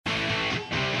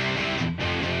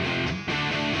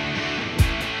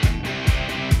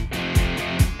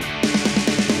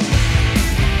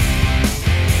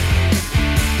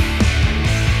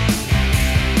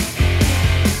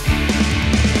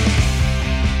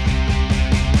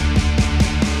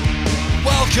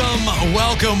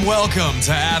Welcome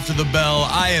to After the Bell.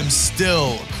 I am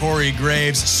still Corey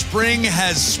Graves. Spring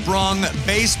has sprung.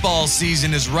 Baseball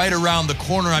season is right around the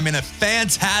corner. I'm in a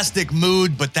fantastic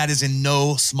mood, but that is in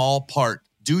no small part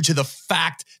due to the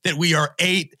fact that we are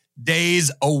 8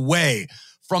 days away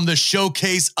from the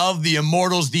showcase of the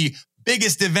Immortals, the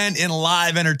biggest event in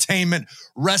live entertainment,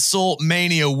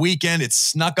 WrestleMania weekend. It's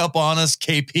snuck up on us,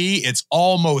 KP. It's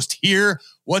almost here.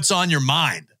 What's on your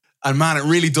mind? And man, it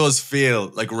really does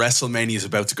feel like WrestleMania is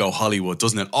about to go Hollywood,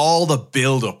 doesn't it? All the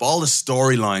build-up, all the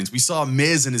storylines. We saw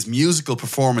Miz in his musical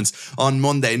performance on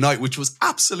Monday night, which was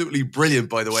absolutely brilliant,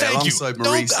 by the way, alongside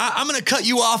Maurice. I'm going to cut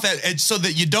you off so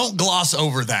that you don't gloss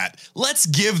over that. Let's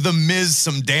give The Miz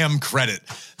some damn credit.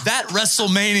 That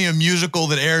WrestleMania musical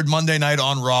that aired Monday night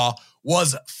on Raw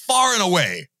was far and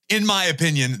away, in my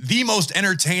opinion, the most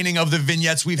entertaining of the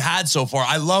vignettes we've had so far.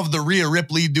 I love the Rhea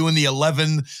Ripley doing the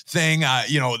 11 thing,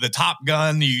 the Top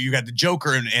Gun, you got the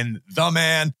Joker and The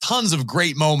Man, tons of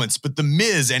great moments, but The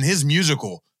Miz and his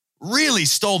musical really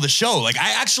stole the show. Like,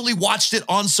 I actually watched it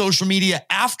on social media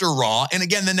after Raw and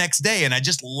again the next day, and I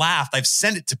just laughed. I've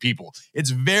sent it to people.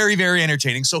 It's very, very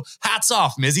entertaining. So hats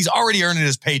off, Miz. He's already earning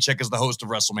his paycheck as the host of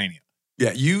WrestleMania.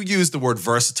 Yeah, you used the word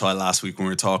versatile last week when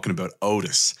we were talking about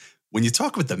Otis. When you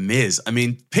talk about The Miz, I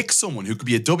mean, pick someone who could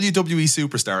be a WWE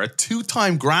superstar, a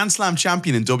two-time Grand Slam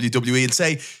champion in WWE, and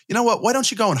say, you know what, why don't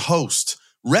you go and host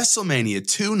WrestleMania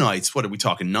 2 nights? What are we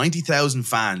talking, 90,000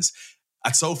 fans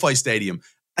at SoFi Stadium?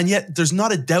 And yet there's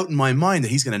not a doubt in my mind that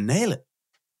he's going to nail it.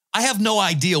 I have no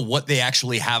idea what they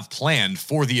actually have planned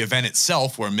for the event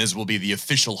itself, where Miz will be the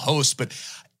official host, but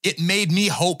it made me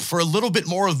hope for a little bit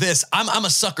more of this. I'm a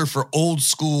sucker for old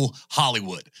school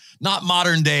Hollywood, not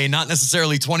modern day, not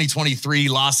necessarily 2023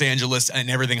 Los Angeles and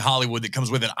everything Hollywood that comes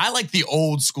with it. I like the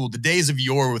old school, the days of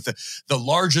yore with the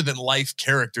larger than life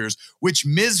characters, which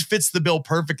Miz fits the bill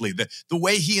perfectly. The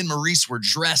way he and Maurice were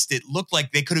dressed, it looked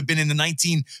like they could have been in the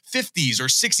 1950s or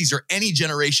 60s or any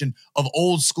generation of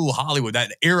old school Hollywood.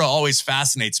 That era always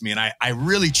fascinates me, and I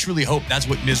really, truly hope that's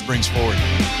what Miz brings forward.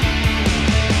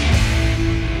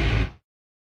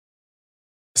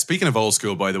 Speaking of old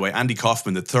school, by the way, Andy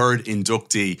Kaufman, the third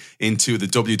inductee into the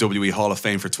WWE Hall of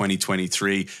Fame for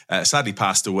 2023, sadly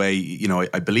passed away,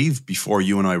 I believe before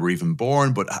you and I were even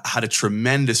born, but had a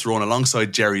tremendous run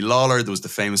alongside Jerry Lawler. There was the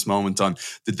famous moment on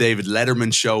the David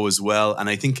Letterman show as well. And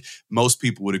I think most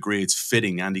people would agree it's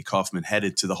fitting Andy Kaufman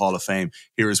headed to the Hall of Fame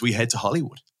here as we head to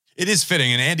Hollywood. It is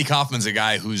fitting, and Andy Kaufman's a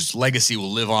guy whose legacy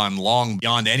will live on long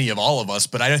beyond any of all of us,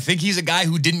 but I think he's a guy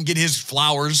who didn't get his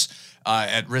flowers,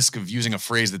 at risk of using a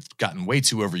phrase that's gotten way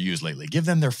too overused lately. Give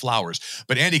them their flowers.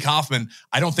 But Andy Kaufman,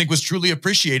 I don't think was truly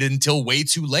appreciated until way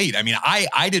too late. I mean,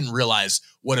 I didn't realize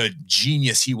what a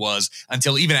genius he was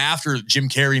until even after Jim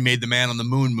Carrey made the Man on the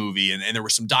Moon movie. And there were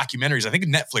some documentaries. I think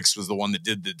Netflix was the one that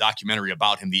did the documentary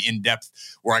about him, the in-depth,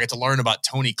 where I got to learn about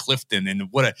Tony Clifton and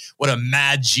what a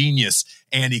mad genius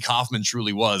Andy Kaufman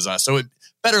truly was. So it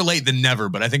better late than never,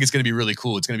 but I think it's going to be really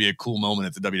cool. It's going to be a cool moment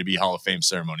at the WWE Hall of Fame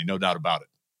ceremony. No doubt about it.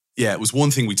 Yeah, it was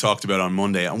one thing we talked about on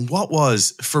Monday. And what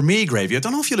was, for me, Gravy, I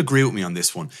don't know if you'll agree with me on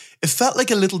this one. It felt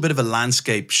like a little bit of a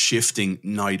landscape shifting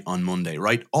night on Monday,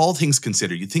 right? All things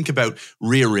considered, you think about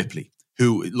Rhea Ripley,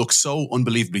 who looks so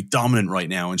unbelievably dominant right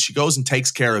now. And she goes and takes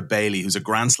care of Bayley, who's a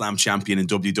Grand Slam champion in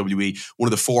WWE, one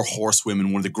of the 4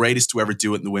 horsewomen, one of the greatest to ever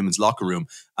do it in the women's locker room.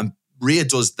 And Rhea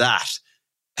does that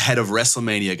ahead of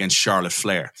WrestleMania against Charlotte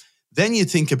Flair. Then you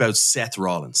think about Seth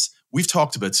Rollins. We've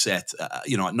talked about Seth, ad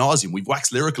nauseum. We've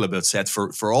waxed lyrical about Seth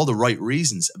for all the right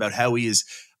reasons about how he is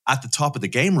at the top of the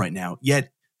game right now.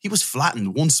 Yet he was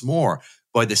flattened once more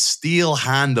by the steel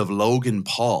hand of Logan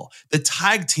Paul. The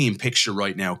tag team picture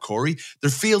right now, Corey, there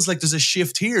feels like there's a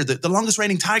shift here. The longest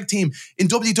reigning tag team in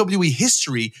WWE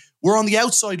history were on the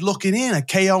outside looking in at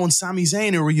KO and Sami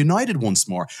Zayn, who were united once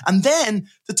more. And then,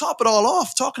 to top it all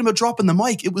off, talking about dropping the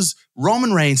mic, it was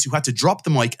Roman Reigns who had to drop the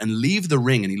mic and leave the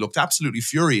ring, and he looked absolutely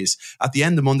furious at the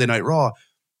end of Monday Night Raw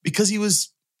because he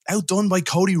was outdone by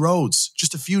Cody Rhodes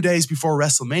just a few days before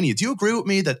WrestleMania. Do you agree with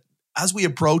me that as we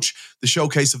approach the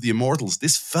showcase of the Immortals,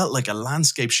 this felt like a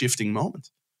landscape-shifting moment?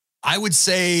 I would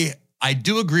say I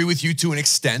do agree with you to an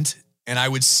extent, and I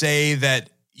would say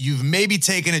that you've maybe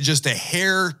taken it just a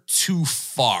hair too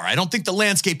far. I don't think the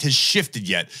landscape has shifted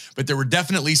yet, but there were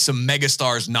definitely some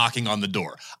megastars knocking on the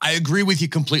door. I agree with you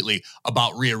completely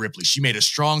about Rhea Ripley. She made a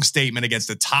strong statement against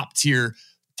a top-tier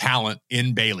talent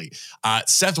in Bayley.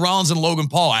 Seth Rollins and Logan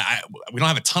Paul, we don't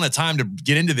have a ton of time to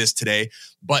get into this today,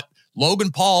 but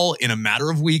Logan Paul, in a matter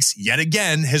of weeks, yet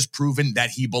again, has proven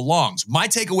that he belongs. My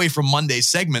takeaway from Monday's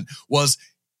segment was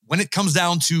when it comes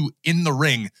down to in the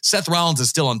ring, Seth Rollins is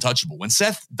still untouchable. When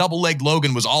Seth double-legged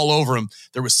Logan was all over him,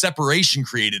 there was separation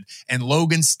created, and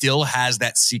Logan still has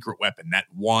that secret weapon, that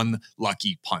one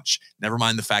lucky punch. Never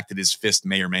mind the fact that his fist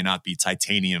may or may not be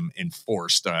titanium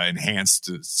enforced, enhanced,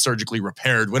 surgically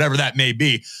repaired, whatever that may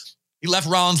be. He left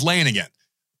Rollins laying again.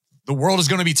 The world is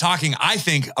going to be talking, I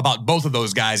think, about both of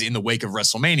those guys in the wake of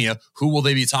WrestleMania. Who will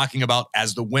they be talking about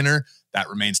as the winner? That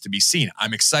remains to be seen.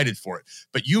 I'm excited for it.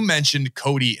 But you mentioned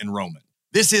Cody and Roman.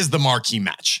 This is the marquee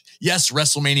match. Yes,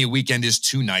 WrestleMania weekend is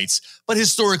 2 nights, but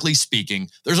historically speaking,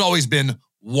 there's always been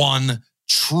one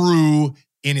true,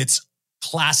 in its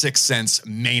classic sense,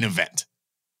 main event,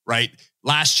 right?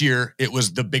 Last year, it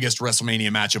was the biggest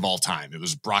WrestleMania match of all time. It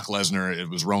was Brock Lesnar. It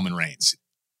was Roman Reigns.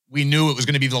 We knew it was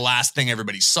going to be the last thing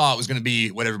everybody saw. It was going to be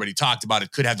what everybody talked about.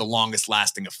 It could have the longest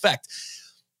lasting effect.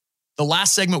 The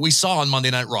last segment we saw on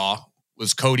Monday Night Raw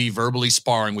was Cody verbally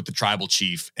sparring with the tribal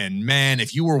chief. And man,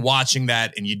 if you were watching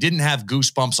that and you didn't have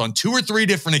goosebumps on 2 or 3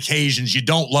 different occasions, you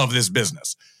don't love this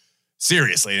business.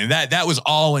 Seriously. And that was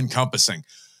all encompassing.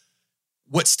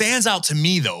 What stands out to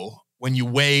me, though, when you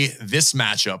weigh this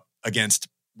matchup against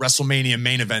WrestleMania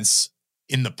main events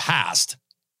in the past,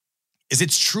 is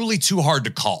it's truly too hard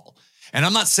to call. And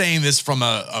I'm not saying this from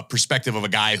a perspective of a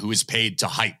guy who is paid to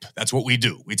hype. That's what we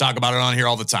do. We talk about it on here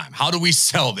all the time. How do we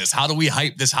sell this? How do we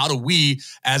hype this? How do we,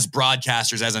 as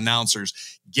broadcasters, as announcers,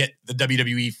 get the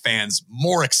WWE fans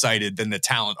more excited than the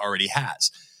talent already has?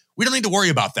 We don't need to worry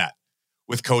about that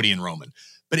with Cody and Roman.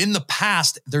 But in the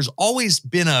past, there's always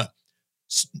been not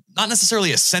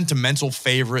necessarily a sentimental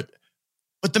favorite,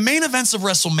 but the main events of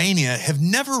WrestleMania have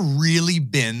never really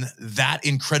been that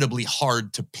incredibly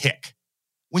hard to pick.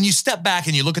 When you step back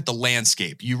and you look at the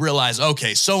landscape, you realize,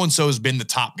 okay, so-and-so has been the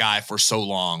top guy for so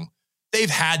long. They've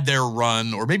had their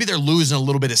run, or maybe they're losing a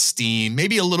little bit of steam.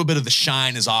 Maybe a little bit of the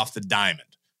shine is off the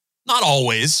diamond. Not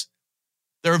always.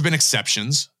 There have been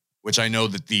exceptions, which I know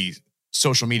that the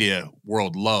social media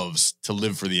world loves to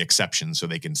live for the exception so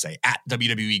they can say, at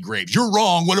WWE Graves, you're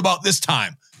wrong. What about this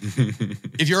time?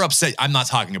 If you're upset, I'm not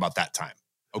talking about that time.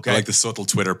 Okay. I like the subtle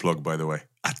Twitter plug, by the way.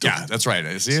 Yeah, that's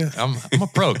right. See, I'm a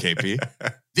pro, KP.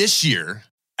 This year,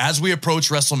 as we approach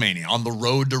WrestleMania, on the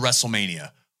road to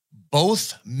WrestleMania,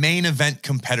 both main event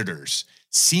competitors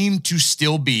seem to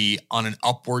still be on an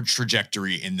upward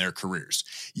trajectory in their careers.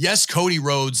 Yes, Cody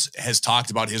Rhodes has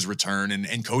talked about his return,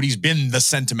 and Cody's been the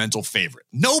sentimental favorite.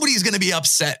 Nobody's going to be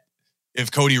upset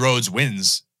if Cody Rhodes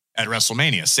wins at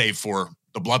WrestleMania, save for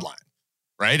the bloodline,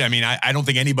 right? I mean, I don't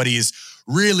think anybody is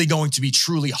really going to be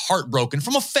truly heartbroken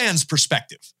from a fan's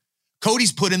perspective.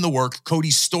 Cody's put in the work.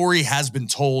 Cody's story has been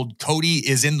told. Cody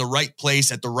is in the right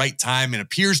place at the right time and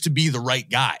appears to be the right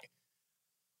guy.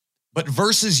 But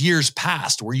versus years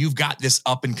past, where you've got this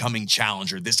up-and-coming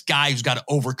challenger, this guy who's got to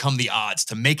overcome the odds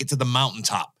to make it to the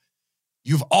mountaintop,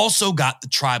 you've also got the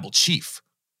tribal chief,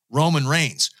 Roman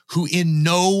Reigns, who in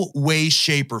no way,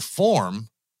 shape, or form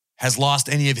has lost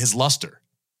any of his luster.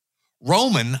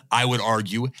 Roman, I would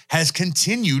argue, has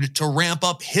continued to ramp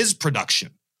up his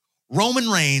production. Roman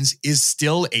Reigns is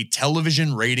still a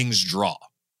television ratings draw.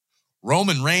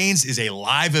 Roman Reigns is a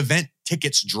live event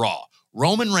tickets draw.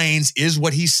 Roman Reigns is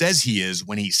what he says he is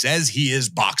when he says he is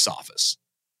box office.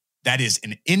 That is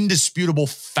an indisputable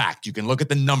fact. You can look at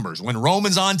the numbers. When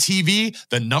Roman's on TV,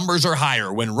 the numbers are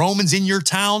higher. When Roman's in your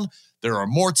town, there are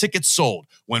more tickets sold.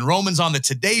 When Roman's on the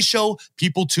Today Show,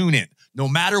 people tune in. No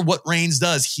matter what Reigns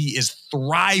does, he is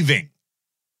thriving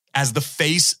as the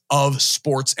face of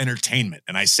sports entertainment.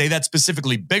 And I say that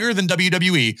specifically bigger than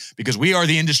WWE because we are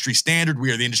the industry standard.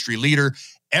 We are the industry leader.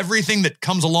 Everything that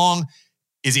comes along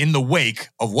is in the wake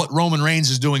of what Roman Reigns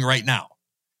is doing right now.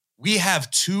 We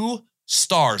have 2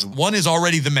 stars. One is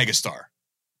already the megastar,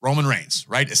 Roman Reigns,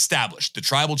 right? Established. The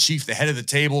tribal chief, the head of the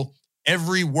table.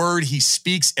 Every word he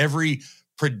speaks, every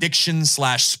prediction /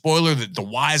 spoiler that the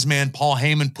wise man Paul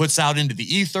Heyman puts out into the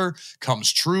ether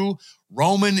comes true.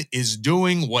 Roman is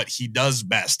doing what he does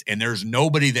best, and there's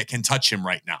nobody that can touch him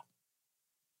right now,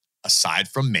 aside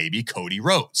from maybe Cody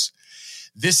Rhodes.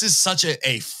 This is such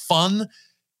a fun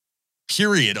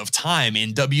period of time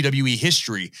in WWE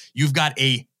history. You've got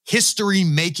a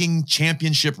history-making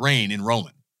championship reign in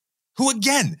Roman, who,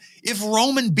 again, if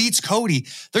Roman beats Cody,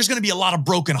 there's going to be a lot of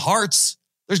broken hearts.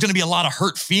 There's going to be a lot of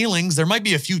hurt feelings. There might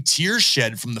be a few tears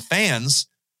shed from the fans.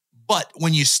 But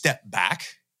when you step back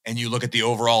and you look at the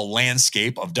overall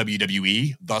landscape of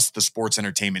WWE, thus the sports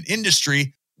entertainment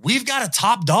industry, we've got a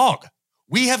top dog.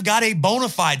 We have got a bona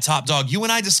fide top dog. You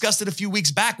and I discussed it a few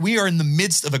weeks back. We are in the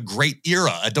midst of a great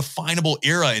era, a definable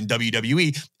era in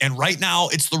WWE. And right now,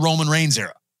 it's the Roman Reigns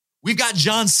era. We've got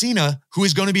John Cena, who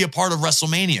is going to be a part of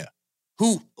WrestleMania,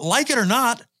 who, like it or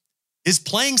not, is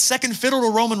playing second fiddle to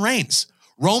Roman Reigns.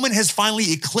 Roman has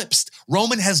finally eclipsed.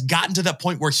 Roman has gotten to that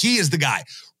point where he is the guy.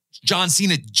 John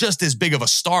Cena, just as big of a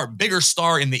star, bigger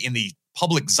star in the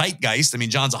public zeitgeist. I mean,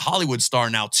 John's a Hollywood star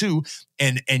now too,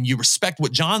 and you respect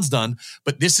what John's done,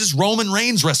 but this is Roman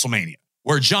Reigns' WrestleMania,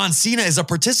 where John Cena is a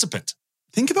participant.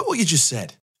 Think about what you just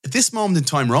said. At this moment in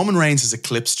time, Roman Reigns has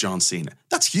eclipsed John Cena.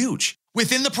 That's huge.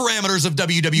 Within the parameters of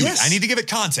WWE. Yes. I need to give it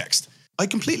context. I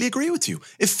completely agree with you.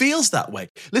 It feels that way.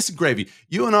 Listen, Gravy,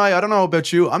 you and I don't know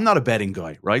about you, I'm not a betting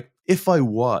guy, right? If I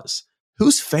was,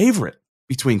 who's favorite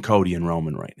between Cody and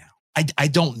Roman right now? I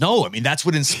don't know. I mean, that's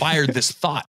what inspired this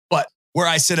thought. But where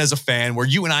I sit as a fan, where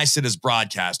you and I sit as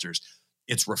broadcasters,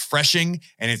 it's refreshing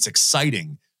and it's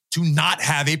exciting to not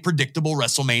have a predictable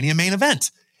WrestleMania main event.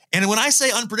 And when I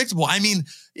say unpredictable, I mean,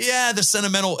 yeah, the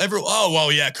sentimental,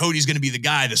 Cody's going to be the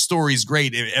guy. The story's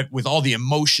great with all the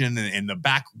emotion and the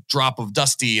backdrop of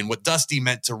Dusty and what Dusty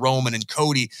meant to Roman and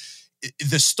Cody.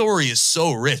 The story is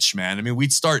so rich, man. I mean,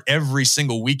 we'd start every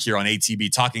single week here on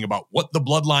ATB talking about what the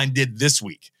Bloodline did this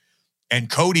week. And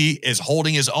Cody is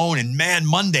holding his own. And man,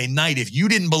 Monday night, if you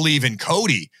didn't believe in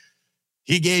Cody,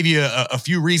 he gave you a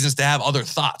few reasons to have other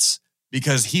thoughts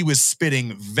because he was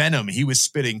spitting venom. He was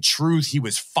spitting truth. He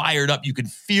was fired up. You could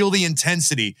feel the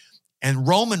intensity. And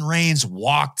Roman Reigns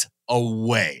walked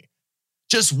away,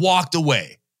 just walked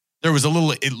away. There was a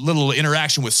little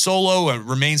interaction with Solo. It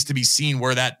remains to be seen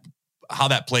how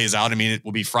that plays out. I mean, it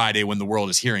will be Friday when the world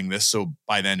is hearing this. So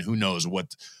by then, who knows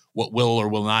what will or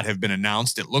will not have been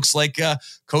announced. It looks like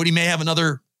Cody may have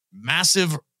another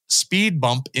massive speed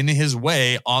bump in his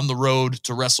way on the road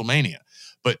to WrestleMania.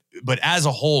 But as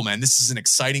a whole, man, this is an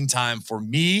exciting time for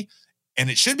me,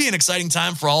 and it should be an exciting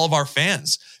time for all of our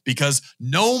fans because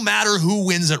no matter who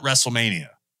wins at WrestleMania,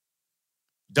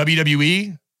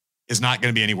 WWE is not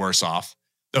going to be any worse off.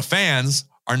 The fans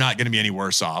are not going to be any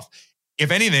worse off.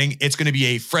 If anything, it's going to be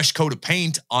a fresh coat of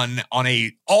paint on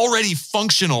a already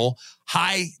functional,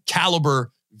 high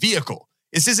caliber vehicle.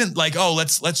 This isn't like, oh,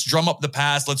 let's drum up the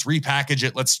past, let's repackage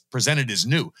it, let's present it as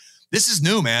new. This is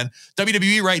new, man.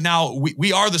 WWE right now,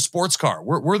 we are the sports car.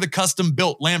 We're the custom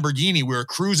built Lamborghini. We're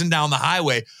cruising down the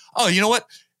highway. Oh, you know what?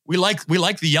 We like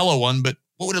the yellow one, but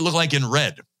what would it look like in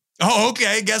red? Oh,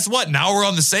 okay. Guess what? Now we're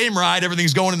on the same ride.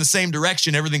 Everything's going in the same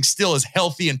direction. Everything's still as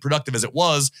healthy and productive as it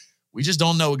was. We just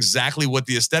don't know exactly what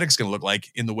the aesthetic's going to look like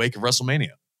in the wake of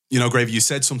WrestleMania. You know, Gravy, you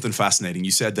said something fascinating.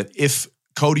 You said that if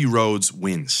Cody Rhodes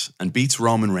wins and beats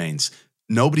Roman Reigns,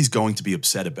 nobody's going to be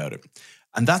upset about it.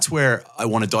 And that's where I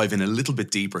want to dive in a little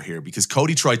bit deeper here because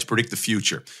Cody tried to predict the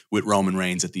future with Roman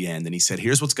Reigns at the end. And he said,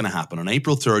 here's what's going to happen. On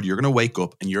April 3rd, you're going to wake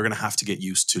up and you're going to have to get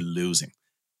used to losing.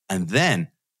 And then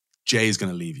Jay is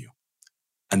going to leave you.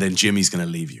 And then Jimmy's going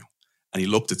to leave you. And he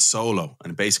looked at Solo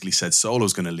and basically said,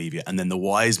 Solo's going to leave you. And then the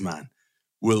wise man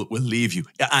will leave you.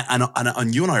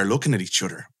 And you and I are looking at each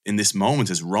other in this moment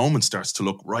as Roman starts to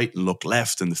look right and look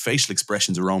left. And the facial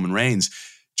expressions of Roman Reigns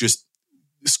just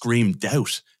scream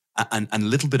doubt and a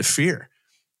little bit of fear.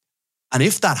 And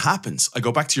if that happens, I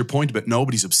go back to your point about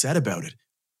nobody's upset about it.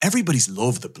 Everybody's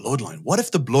loved the bloodline. What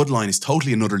if the bloodline is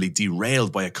totally and utterly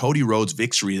derailed by a Cody Rhodes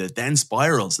victory that then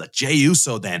spirals, that Jey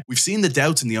Uso then? We've seen the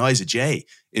doubts in the eyes of Jey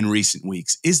in recent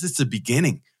weeks. Is this the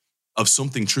beginning of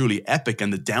something truly epic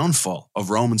and the downfall of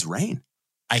Roman's reign?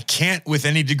 I can't with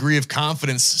any degree of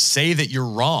confidence say that you're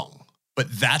wrong, but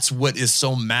that's what is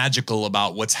so magical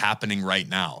about what's happening right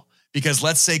now. Because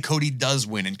let's say Cody does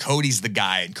win and Cody's the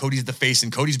guy and Cody's the face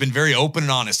and Cody's been very open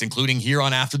and honest, including here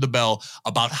on After the Bell,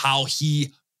 about how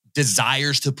he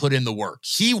desires to put in the work.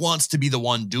 He wants to be the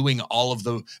one doing all of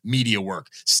the media work,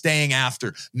 staying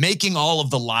after, making all of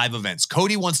the live events.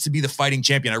 Cody wants to be the fighting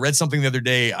champion. I read something the other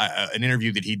day, an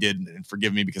interview that he did, and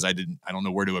forgive me because I don't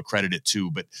know where to accredit it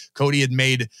to, but Cody had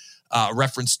made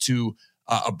reference to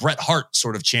a Bret Hart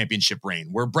sort of championship reign,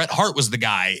 where Bret Hart was the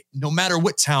guy, no matter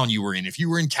what town you were in. If you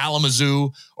were in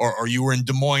Kalamazoo or you were in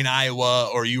Des Moines, Iowa,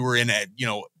 or you were in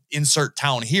insert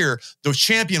town here, the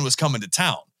champion was coming to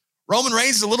town. Roman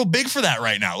Reigns is a little big for that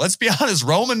right now. Let's be honest.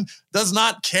 Roman does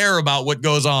not care about what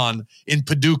goes on in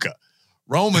Paducah.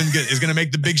 Roman is going to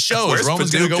make the big shows.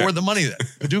 Roman's going to go where the money is.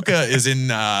 Paducah is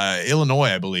in Illinois,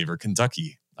 I believe, or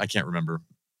Kentucky. I can't remember.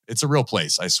 It's a real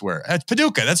place, I swear.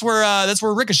 Paducah. That's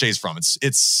where Ricochet's from.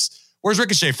 It's where's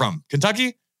Ricochet from?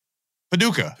 Kentucky?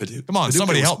 Paducah. Come on,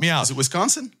 somebody help me out. Is it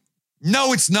Wisconsin?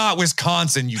 No, it's not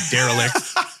Wisconsin, you derelict.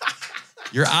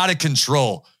 You're out of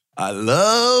control. I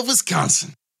love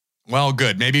Wisconsin. Well,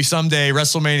 good. Maybe someday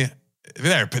WrestleMania.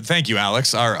 There. Thank you,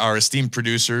 Alex. Our esteemed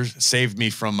producer saved me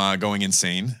from going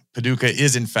insane. Paducah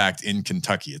is, in fact, in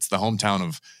Kentucky. It's the hometown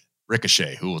of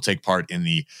Ricochet, who will take part in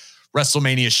the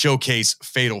WrestleMania Showcase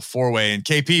Fatal 4-Way. And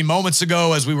KP, moments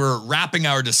ago, as we were wrapping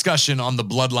our discussion on the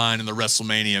Bloodline and the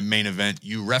WrestleMania main event,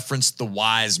 you referenced the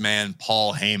wise man,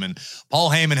 Paul Heyman. Paul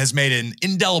Heyman has made an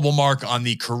indelible mark on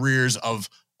the careers of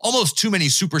almost too many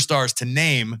superstars to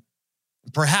name,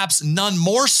 perhaps none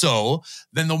more so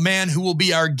than the man who will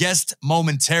be our guest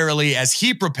momentarily as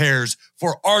he prepares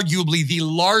for arguably the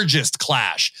largest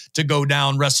clash to go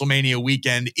down WrestleMania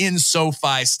weekend in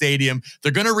SoFi Stadium.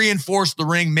 They're going to reinforce the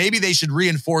ring. Maybe they should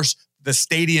reinforce the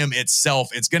stadium itself.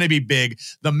 It's going to be big.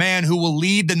 The man who will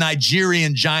lead the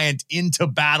Nigerian giant into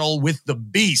battle with the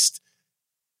beast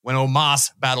when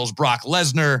Omos battles Brock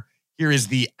Lesnar. Here is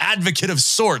the advocate of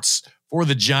sorts for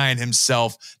the giant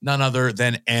himself, none other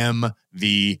than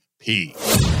MVP.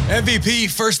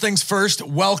 MVP, first things first,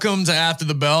 welcome to After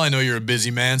the Bell. I know you're a busy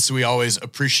man, so we always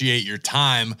appreciate your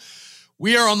time.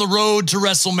 We are on the road to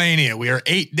WrestleMania. We are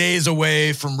 8 days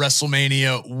away from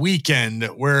WrestleMania weekend,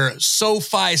 where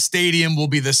SoFi Stadium will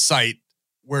be the site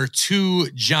where two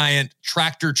giant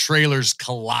tractor trailers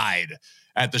collide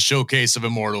at the Showcase of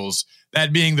Immortals.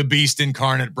 That being the beast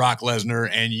incarnate, Brock Lesnar,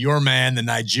 and your man, the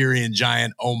Nigerian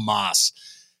giant, Omos.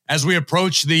 As we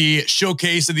approach the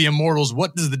Showcase of the Immortals,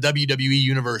 what does the WWE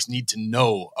Universe need to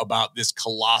know about this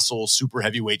colossal super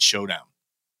heavyweight showdown?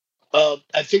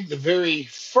 I think the very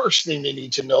first thing they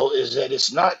need to know is that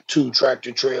it's not two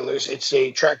tractor trailers. It's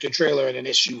a tractor trailer and an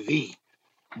SUV.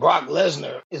 Brock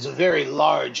Lesnar is a very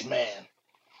large man.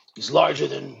 He's larger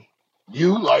than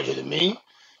you, larger than me.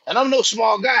 And I'm no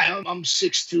small guy. I'm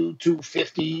 6'2",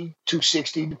 250,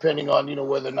 260, depending on,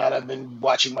 whether or not I've been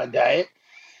watching my diet.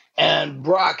 And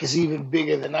Brock is even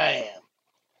bigger than I am.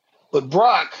 But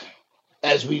Brock,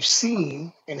 as we've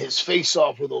seen in his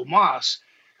face-off with Omos,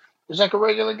 is like a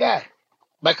regular guy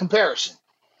by comparison.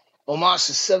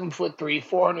 Omos is 7'3",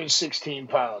 416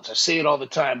 pounds. I say it all the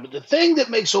time. But the thing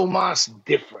that makes Omos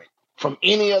different from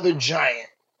any other giant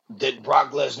that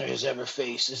Brock Lesnar has ever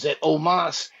faced is that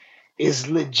Omos is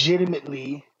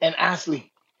legitimately an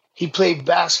athlete. He played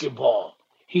basketball.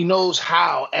 He knows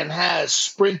how and has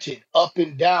sprinted up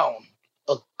and down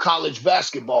a college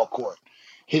basketball court.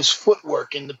 His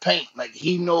footwork in the paint, like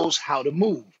he knows how to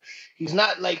move. He's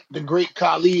not like the great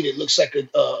Khali that looks like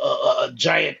a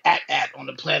giant at on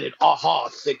the planet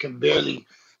Ahoth that can barely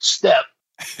step.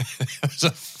 That was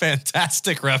a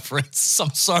fantastic reference.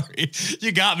 I'm sorry.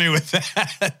 You got me with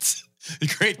that. The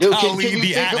great Khali, can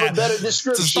you think of a better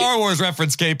description? It's a Star Wars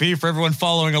reference, KP, for everyone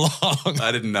following along.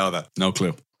 I didn't know that. No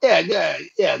clue. Yeah.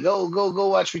 Go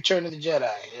watch Return of the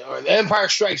Jedi or The Empire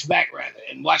Strikes Back, rather,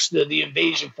 and watch the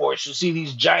invasion force. You'll see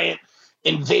these giant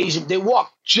invasion. They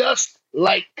walk just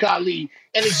like Khali,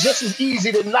 and it's just as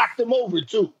easy to knock them over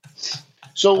too.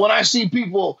 So when I see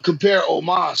people compare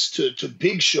Omos to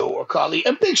Big Show or Khali,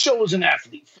 and Big Show was an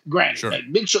athlete, granted, sure.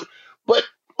 Like Big Show, but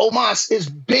Omos is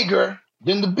bigger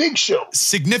than the Big Show.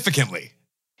 Significantly.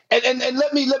 And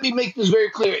let me make this very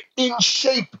clear. In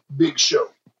shape Big Show.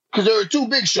 Because there were two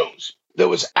Big Shows. There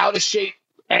was out of shape,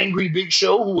 angry Big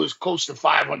Show, who was close to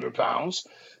 500 pounds,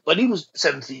 but he was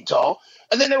 7 feet tall.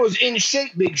 And then there was in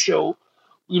shape Big Show,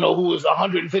 who was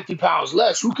 150 pounds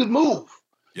less, who could move.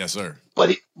 Yes, sir.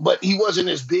 But he wasn't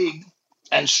as big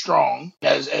and strong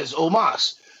as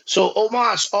Omos. So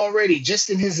Omos already, just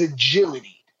in his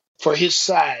agility for his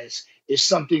size, is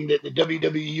something that the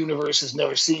WWE Universe has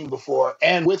never seen before.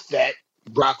 And with that,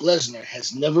 Brock Lesnar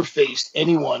has never faced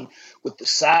anyone with the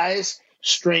size,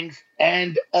 strength,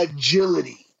 and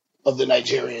agility of the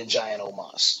Nigerian giant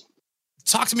Omos.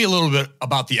 Talk to me a little bit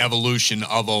about the evolution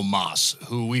of Omos,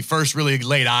 who we first really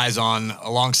laid eyes on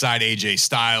alongside AJ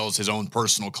Styles, his own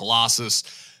personal Colossus.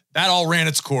 That all ran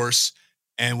its course,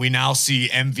 and we now see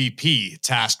MVP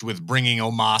tasked with bringing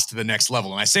Omos to the next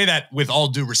level. And I say that with all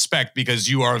due respect because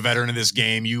you are a veteran of this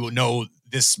game. You know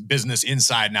this business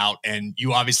inside and out, and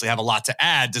you obviously have a lot to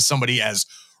add to somebody as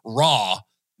raw,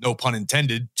 no pun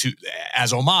intended,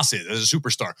 as Omos is, as a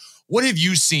superstar. What have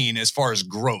you seen as far as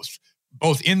growth,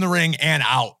 both in the ring and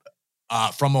out,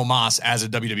 from Omos as a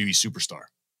WWE superstar?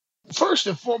 First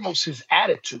and foremost, his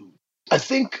attitude. I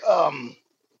think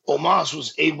Omos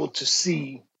was able to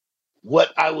see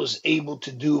what I was able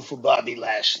to do for Bobby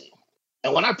Lashley.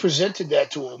 And when I presented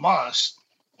that to Omos,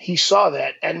 he saw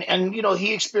that, and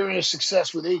he experienced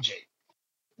success with AJ.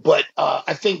 But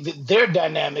I think that their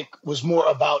dynamic was more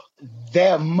about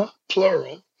them,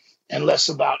 plural, and less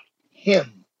about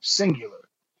him, singular.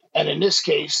 And in this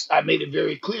case, I made it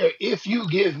very clear, if you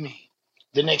give me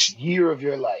the next year of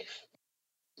your life,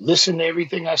 listen to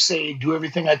everything I say, do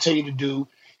everything I tell you to do,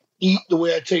 eat the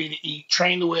way I tell you to eat,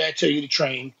 train the way I tell you to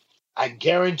train, I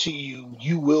guarantee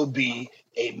you will be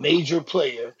a major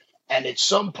player and at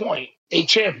some point a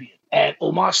champion. And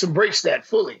Omos embraced that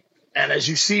fully. And as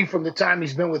you see from the time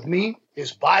he's been with me,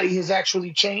 his body has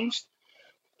actually changed.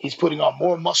 He's putting on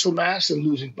more muscle mass and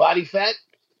losing body fat.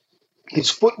 His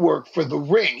footwork for the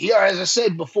ring, as I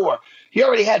said before, he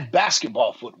already had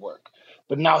basketball footwork,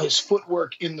 but now his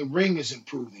footwork in the ring is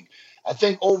improving. I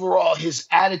think overall his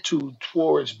attitude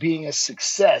towards being a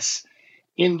success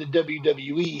in the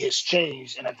WWE has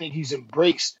changed, and I think he's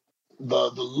embraced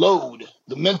the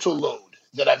mental load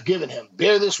that I've given him.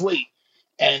 Bear this weight,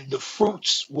 and the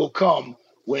fruits will come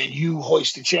when you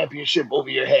hoist the championship over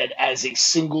your head as a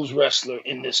singles wrestler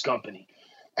in this company.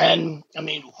 And I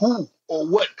mean, who or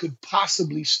what could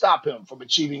possibly stop him from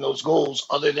achieving those goals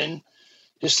other than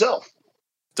himself?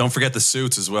 Don't forget the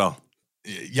suits as well.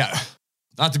 Yeah.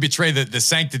 Not to betray the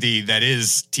sanctity that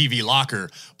is TV Locker,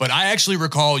 but I actually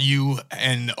recall you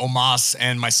and Omos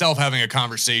and myself having a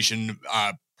conversation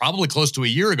probably close to a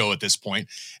year ago at this point,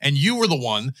 and you were the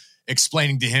one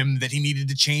explaining to him that he needed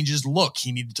to change his look.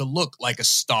 He needed to look like a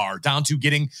star, down to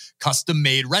getting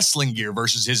custom-made wrestling gear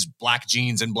versus his black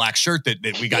jeans and black shirt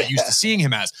that we got used to seeing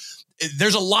him as.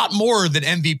 There's a lot more that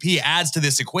MVP adds to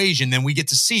this equation than we get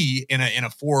to see in a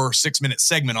 4 or 6 minute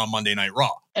segment on Monday Night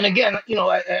Raw. And again,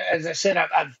 as I said,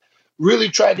 I've really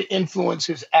tried to influence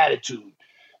his attitude.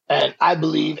 And I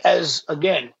believe I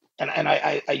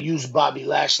use Bobby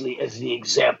Lashley as the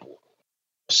example.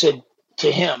 I said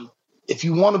to him, if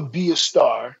you want to be a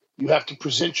star, you have to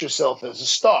present yourself as a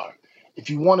star. If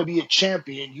you want to be a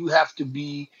champion, you have to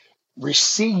be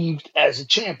received as a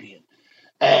champion.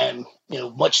 And,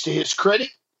 much to his credit,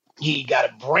 he got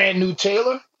a brand new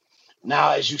tailor.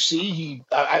 Now, as you see,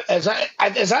 as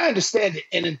I understand it,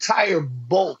 an entire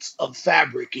bolt of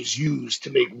fabric is used to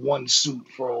make one suit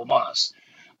for Omos.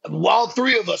 All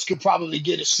three of us could probably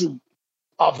get a suit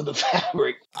off of the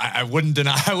fabric. I wouldn't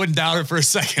doubt it for a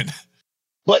second.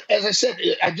 But as I said,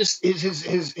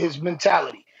 his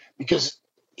mentality, because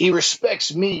he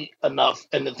respects me enough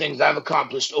and the things I've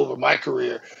accomplished over my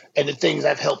career and the things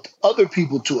I've helped other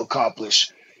people to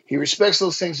accomplish. He respects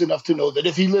those things enough to know that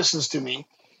if he listens to me,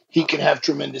 he can have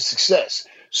tremendous success.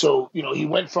 So, he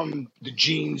went from the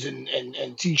jeans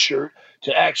and T-shirt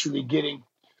to actually getting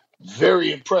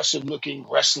very impressive looking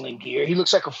wrestling gear. He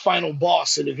looks like a final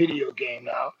boss in a video game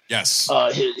now. Yes.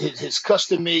 His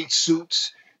custom-made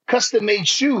suits, custom-made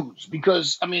shoes,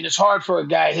 because, it's hard for a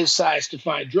guy his size to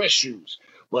find dress shoes.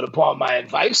 But upon my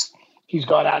advice, he's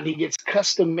gone out and he gets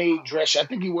custom-made dress. I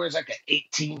think he wears like an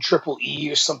 18 triple E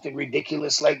or something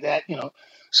ridiculous like that,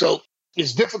 So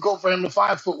it's difficult for him to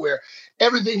find footwear.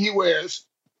 Everything he wears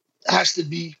has to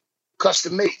be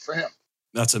custom-made for him.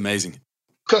 That's amazing.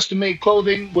 Custom-made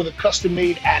clothing with a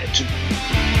custom-made attitude.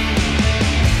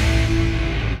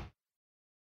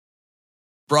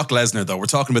 Brock Lesnar, though, we're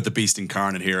talking about the Beast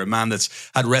Incarnate here, a man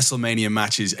that's had WrestleMania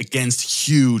matches against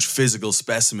huge physical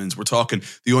specimens. We're talking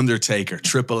The Undertaker,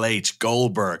 Triple H,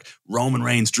 Goldberg, Roman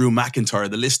Reigns, Drew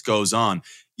McIntyre, the list goes on.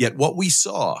 Yet what we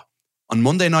saw on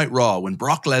Monday Night Raw when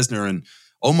Brock Lesnar and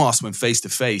Omos went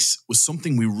face-to-face was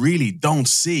something we really don't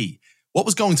see. What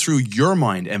was going through your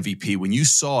mind, MVP, when you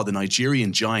saw the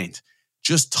Nigerian Giant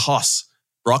just toss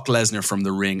Brock Lesnar from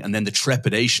the ring and then the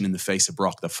trepidation in the face of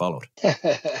Brock that followed?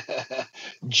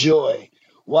 Joy.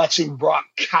 Watching Brock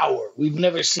cower. We've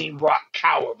never seen Brock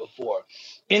cower before.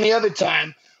 Any other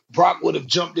time, Brock would have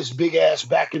jumped his big ass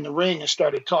back in the ring and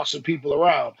started tossing people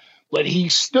around. But he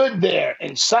stood there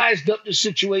and sized up the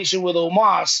situation with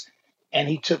Omos, and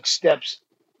he took steps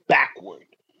backward.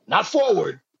 Not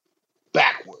forward,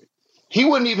 backward. He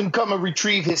wouldn't even come and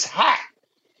retrieve his hat.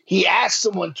 He asked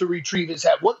someone to retrieve his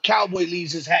hat. What cowboy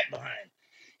leaves his hat behind?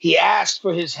 He asked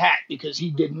for his hat because he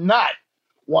did not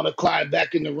want to climb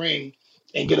back in the ring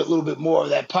and get a little bit more of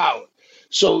that power.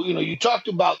 So, you talked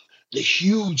about the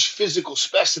huge physical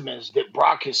specimens that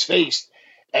Brock has faced,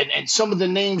 and some of the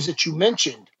names that you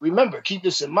mentioned, remember, keep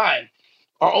this in mind,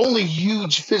 are only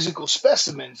huge physical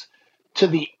specimens to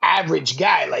the average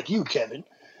guy like you, Kevin.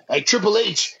 Like Triple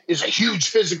H is a huge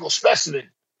physical specimen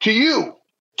to you.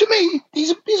 To me,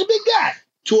 he's a big guy.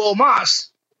 To Omos,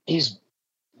 he's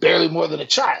barely more than a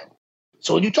child.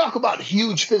 So when you talk about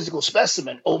huge physical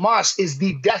specimen, Omos is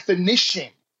the definition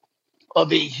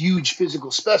of a huge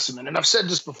physical specimen. And I've said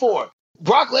this before.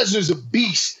 Brock Lesnar is a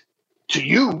beast to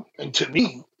you and to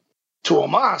me. To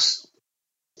Omos,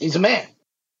 he's a man.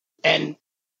 And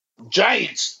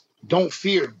giants don't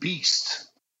fear beasts,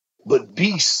 but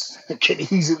beasts can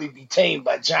easily be tamed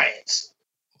by giants.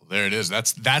 There it is.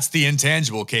 That's the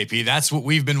intangible, KP. That's what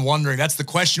we've been wondering. That's the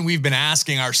question we've been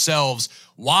asking ourselves.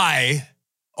 Why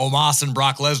Omos and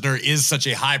Brock Lesnar is such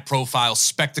a high-profile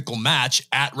spectacle match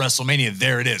at WrestleMania.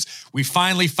 There it is. We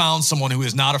finally found someone who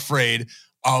is not afraid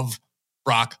of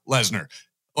Brock Lesnar.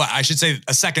 Well, I should say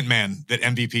a second man that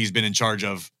MVP's been in charge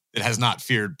of that has not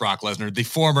feared Brock Lesnar, the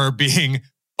former being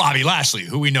Bobby Lashley,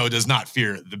 who we know does not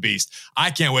fear the beast.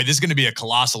 I can't wait. This is going to be a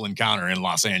colossal encounter in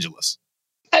Los Angeles.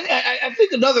 And I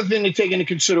think another thing to take into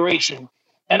consideration,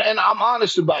 and I'm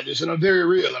honest about this, and I'm very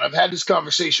real, and I've had this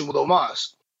conversation with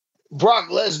Omos. Brock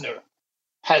Lesnar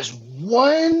has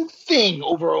one thing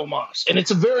over Omos, and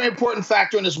it's a very important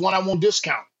factor, and it's one I won't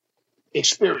discount: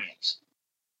 experience.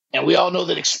 And we all know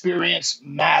that experience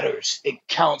matters. It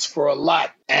counts for a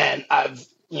lot. And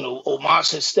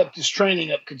Omos has stepped his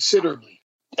training up considerably.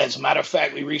 As a matter of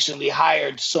fact, we recently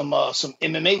hired some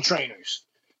MMA trainers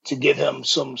to give him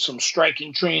some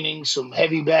striking training, some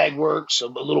heavy bag work, a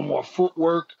little more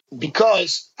footwork.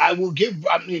 Because I'm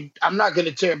not going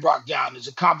to tear Brock down. His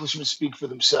accomplishments speak for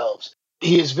themselves.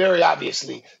 He is very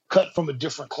obviously cut from a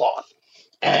different cloth.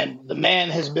 And the man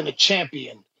has been a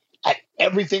champion at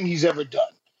everything he's ever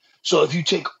done. So if you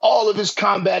take all of his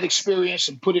combat experience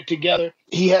and put it together,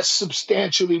 he has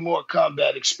substantially more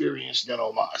combat experience than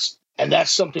Omos. And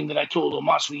that's something that I told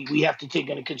Omos we have to take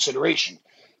into consideration.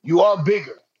 You are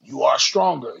bigger, you are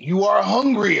stronger, you are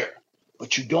hungrier,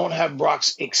 but you don't have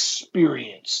Brock's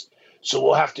experience. So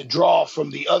we'll have to draw from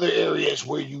the other areas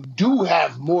where you do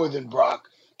have more than Brock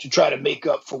to try to make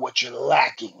up for what you're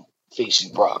lacking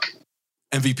facing Brock.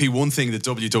 MVP, one thing the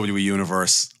WWE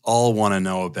Universe all want to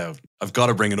know about. I've got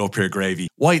to bring it up here, Gravy.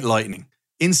 White Lightning.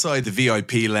 Inside the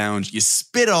VIP lounge, you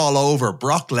spit all over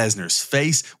Brock Lesnar's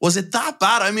face. Was it that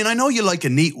bad? I mean, I know you like a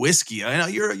neat whiskey. I know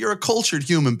you're a cultured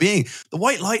human being. The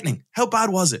White Lightning, how bad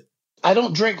was it? I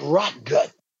don't drink rot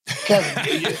gut,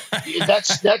 Kevin.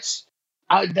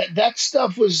 That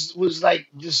stuff was like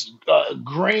just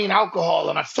grain alcohol,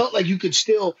 and I felt like you could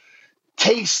still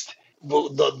taste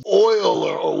the oil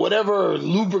or whatever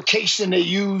lubrication they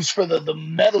use for the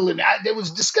metal, and it was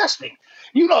disgusting.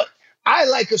 I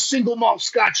like a single malt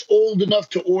scotch old enough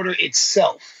to order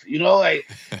itself.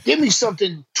 Give me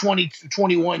something 20,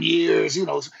 21 years.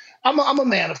 I'm a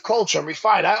man of culture. I'm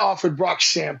refined. I offered Brock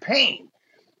champagne,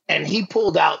 and he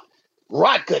pulled out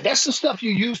rot gut. That's the stuff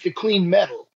you use to clean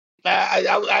metal.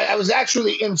 I was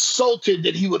actually insulted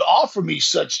that he would offer me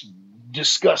such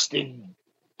disgusting.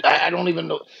 I don't even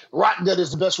know. Rotten gut is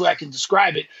the best way I can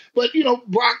describe it. But,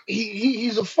 Brock,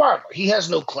 he's a farmer. He has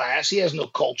no class. He has no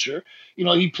culture.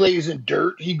 He plays in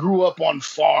dirt. He grew up on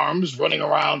farms, running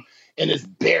around in his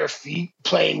bare feet,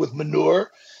 playing with manure.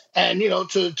 And,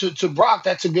 to Brock,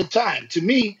 that's a good time. To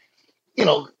me,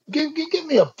 give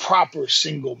me a proper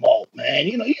single malt, man.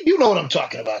 You know what I'm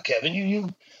talking about, Kevin.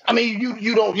 You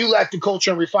lack the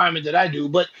culture and refinement that I do,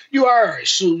 but you are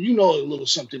Irish, so you know a little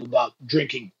something about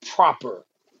drinking proper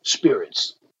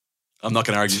spirits. I'm not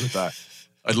going to argue with that.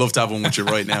 I'd love to have one with you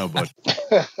right now, but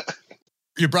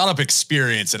you brought up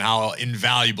experience and how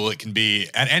invaluable it can be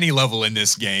at any level in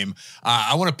this game.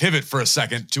 I want to pivot for a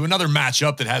second to another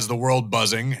matchup that has the world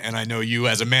buzzing, and I know you,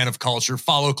 as a man of culture,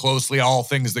 follow closely all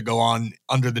things that go on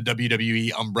under the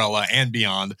WWE umbrella and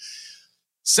beyond.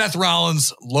 Seth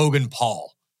Rollins, Logan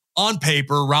Paul. On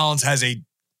paper, Rollins has a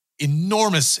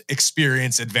enormous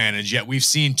experience advantage, yet we've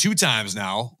seen 2 times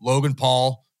now Logan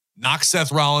Paul knock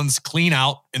Seth Rollins clean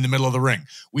out in the middle of the ring.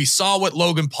 We saw what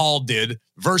Logan Paul did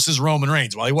versus Roman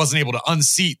Reigns. While he wasn't able to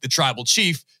unseat the tribal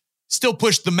chief, still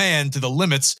pushed the man to the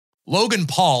limits. Logan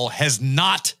Paul has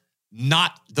not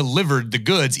delivered the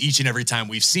goods each and every time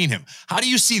we've seen him. How do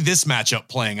you see this matchup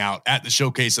playing out at the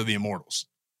Showcase of the Immortals?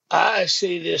 I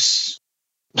say this.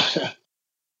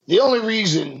 The only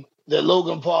reason that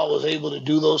Logan Paul was able to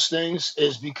do those things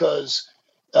is because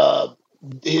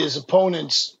his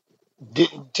opponents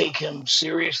didn't take him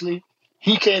seriously.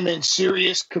 He came in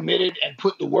serious, committed, and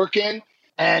put the work in.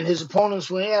 And his opponents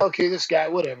went, yeah, okay, this guy,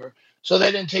 whatever. So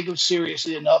they didn't take him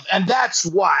seriously enough. And that's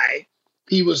why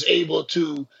he was able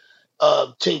to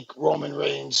take Roman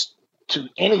Reigns to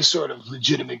any sort of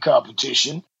legitimate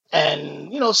competition.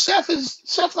 And,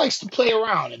 Seth likes to play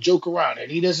around and joke around,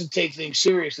 and he doesn't take things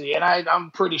seriously. And I'm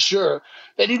pretty sure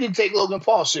that he didn't take Logan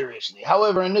Paul seriously.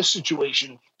 However, in this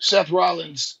situation, Seth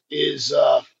Rollins is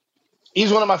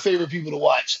he's one of my favorite people to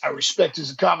watch. I respect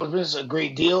his accomplishments a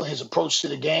great deal, his approach to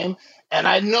the game. And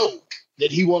I know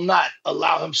that he will not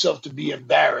allow himself to be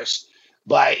embarrassed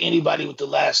by anybody with the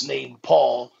last name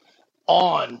Paul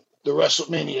on the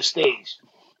WrestleMania stage.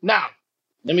 Now,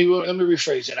 let me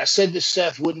rephrase it. I said that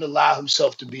Seth wouldn't allow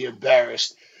himself to be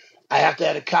embarrassed. I have to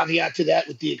add a caveat to that,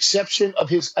 with the exception of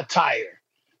his attire,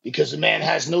 because the man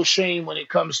has no shame when it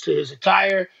comes to his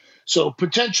attire. So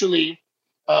potentially,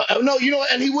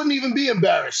 and he wouldn't even be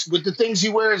embarrassed with the things he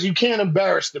wears. You can't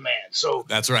embarrass the man. So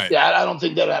that's right. Yeah, I don't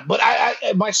think that. But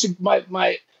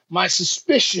my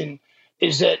suspicion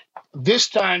is that This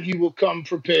time he will come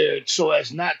prepared so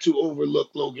as not to overlook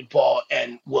Logan Paul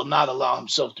and will not allow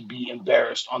himself to be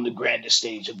embarrassed on the grandest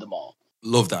stage of them all.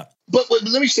 Love that. But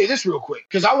let me say this real quick,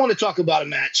 because I want to talk about a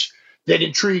match that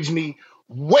intrigues me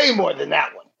way more than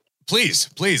that one. Please.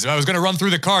 I was going to run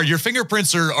through the card. Your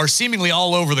fingerprints are seemingly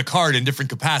all over the card in different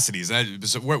capacities.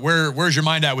 So where's your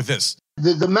mind at with this?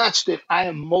 The match that I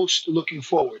am most looking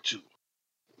forward to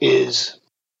is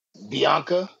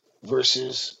Bianca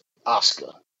versus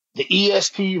Asuka. The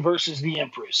EST versus the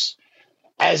Empress.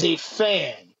 As a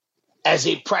fan, as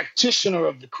a practitioner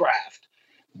of the craft,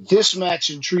 this match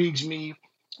intrigues me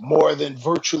more than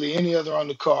virtually any other on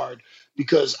the card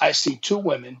because I see two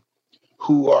women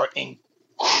who are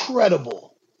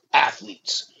incredible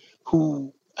athletes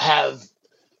who have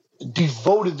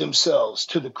devoted themselves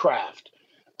to the craft.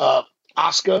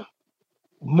 Asuka,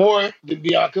 more than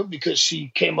Bianca because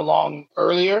she came along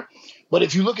earlier. But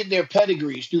if you look at their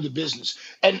pedigrees, do the business.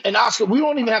 And Asuka, we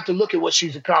don't even have to look at what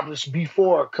she's accomplished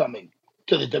before coming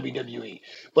to the WWE.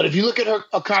 But if you look at her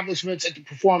accomplishments at the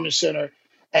Performance Center,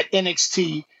 at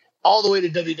NXT, all the way to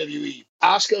WWE,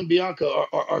 Asuka and Bianca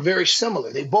are very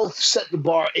similar. They both set the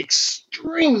bar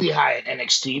extremely high at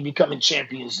NXT, becoming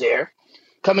champions there,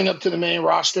 coming up to the main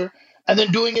roster, and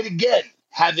then doing it again,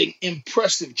 having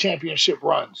impressive championship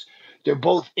runs. They're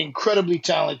both incredibly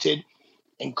talented,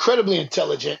 incredibly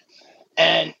intelligent,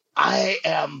 and I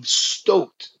am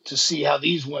stoked to see how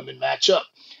these women match up.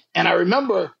 And I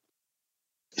remember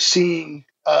seeing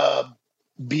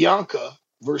Bianca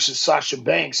versus Sasha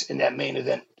Banks in that main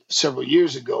event several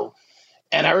years ago.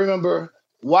 And I remember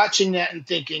watching that and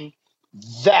thinking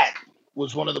that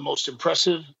was one of the most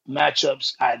impressive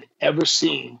matchups I'd ever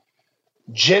seen.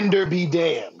 Gender be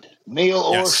damned, male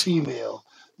or female.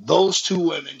 Those two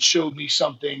women showed me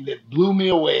something that blew me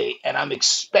away, and I'm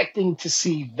expecting to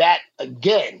see that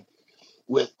again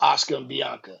with Asuka and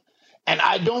Bianca. And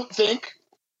I don't think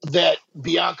that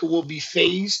Bianca will be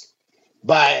fazed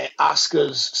by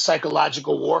Asuka's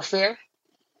psychological warfare,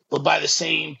 but by the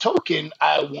same token,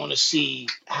 I want to see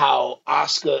how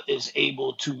Asuka is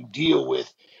able to deal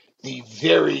with the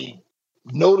very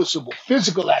noticeable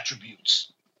physical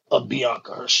attributes of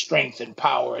Bianca, her strength and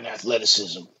power and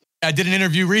athleticism. I did an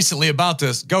interview recently about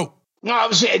this. Go. No, I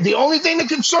was saying the only thing that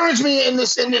concerns me in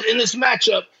this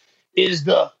matchup is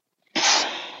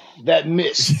that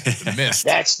miss. The miss.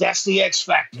 That's the X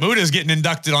factor. Muda's getting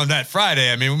inducted on that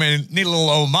Friday. I mean, we may need a little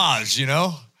homage, you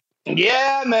know?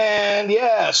 Yeah, man.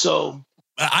 Yeah. So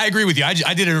I agree with you. I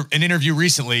did an interview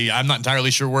recently. I'm not entirely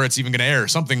sure where it's even going to air.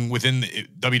 Something within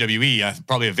WWE,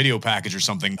 probably a video package or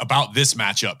something about this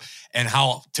matchup and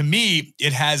how, to me,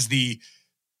 it has the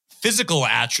physical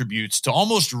attributes to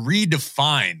almost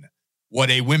redefine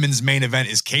what a women's main event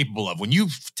is capable of. When you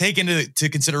take into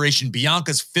consideration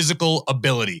Bianca's physical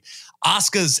ability,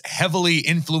 Asuka's heavily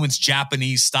influenced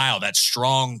Japanese style, that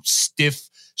strong, stiff,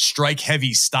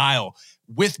 strike-heavy style,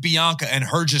 with Bianca and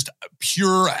her just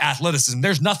pure athleticism,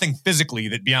 there's nothing physically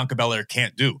that Bianca Belair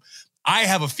can't do. I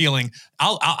have a feeling,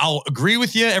 I'll agree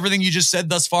with you, everything you just said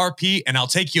thus far, Pete, and I'll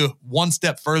take you one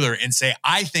step further and say,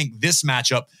 I think this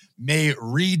matchup may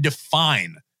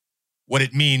redefine what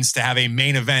it means to have a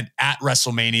main event at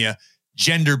WrestleMania,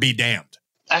 gender be damned.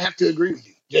 I have to agree with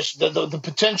you. Just the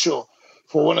potential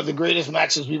for one of the greatest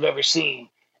matches we've ever seen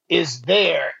is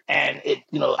there. And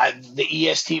the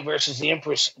EST versus the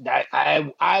Empress,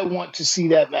 I want to see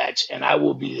that match, and I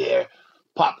will be there,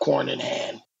 popcorn in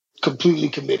hand, completely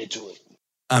committed to it.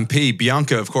 And P,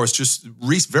 Bianca, of course, just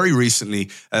very recently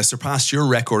surpassed your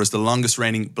record as the longest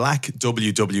reigning Black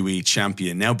WWE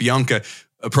champion. Now, Bianca,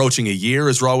 approaching a year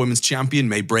as Raw Women's Champion,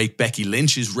 may break Becky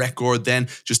Lynch's record then.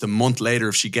 Just a month later,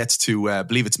 if she gets to, I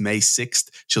believe it's May 6th,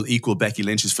 she'll equal Becky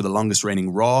Lynch's for the longest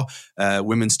reigning Raw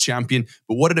Women's Champion.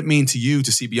 But what did it mean to you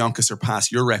to see Bianca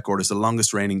surpass your record as the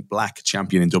longest reigning Black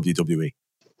champion in WWE?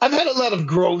 I've had a lot of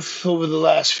growth over the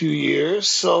last few years,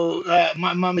 so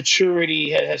my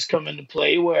maturity has come into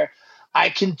play where I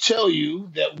can tell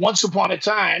you that once upon a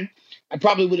time, I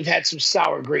probably would have had some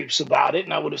sour grapes about it,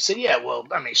 and I would have said, yeah, well,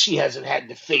 I mean, she hasn't had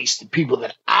to face the people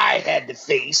that I had to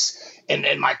face and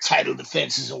my title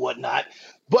defenses and whatnot.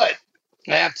 But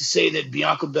I have to say that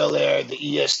Bianca Belair,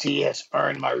 the EST, has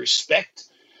earned my respect,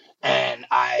 and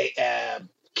I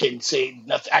can say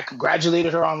nothing. I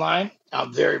congratulated her online.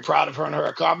 I'm very proud of her and her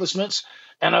accomplishments,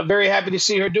 and I'm very happy to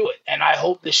see her do it. And I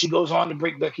hope that she goes on to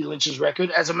break Becky Lynch's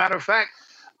record. As a matter of fact,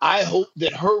 I hope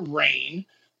that her reign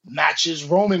matches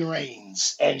Roman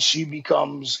Reigns and she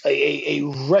becomes a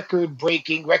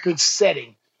record-breaking,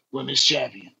 record-setting women's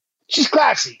champion. She's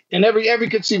classy in every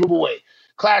conceivable way.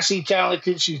 Classy,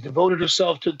 talented. She's devoted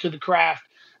herself to the craft.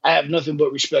 I have nothing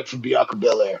but respect for Bianca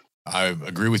Belair. I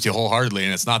agree with you wholeheartedly,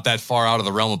 and it's not that far out of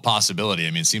the realm of possibility.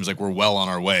 I mean, it seems like we're well on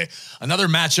our way. Another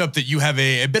matchup that you have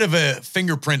a bit of a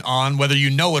fingerprint on, whether you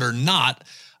know it or not,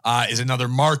 is another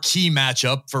marquee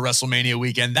matchup for WrestleMania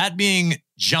weekend, that being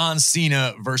John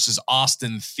Cena versus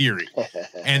Austin Theory.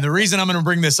 And the reason I'm going to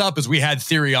bring this up is we had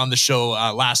Theory on the show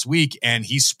last week, and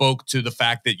he spoke to the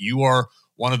fact that you are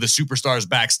one of the superstars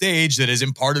backstage that has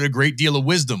imparted a great deal of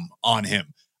wisdom on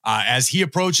him. As he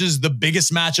approaches the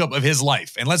biggest matchup of his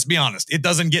life. And let's be honest, it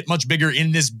doesn't get much bigger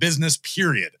in this business,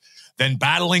 period, than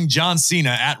battling John Cena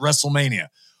at WrestleMania.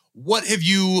 What have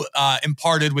you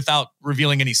imparted, without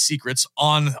revealing any secrets,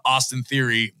 on Austin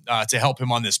Theory to help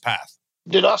him on this path?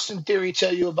 Did Austin Theory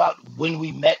tell you about when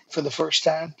we met for the first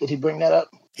time? Did he bring that up?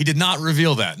 He did not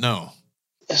reveal that, no.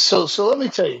 So let me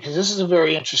tell you, because this is a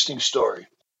very interesting story.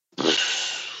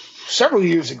 Several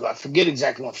years ago, I forget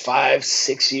exactly when, 5,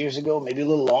 6 years ago, maybe a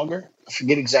little longer. I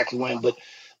forget exactly when, but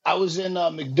I was in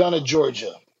McDonough,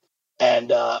 Georgia,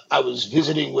 and I was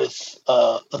visiting with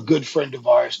a good friend of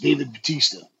ours, David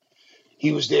Batista.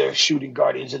 He was there shooting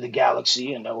Guardians of the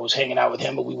Galaxy, and I was hanging out with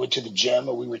him, and we went to the gym,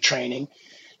 and we were training.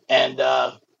 And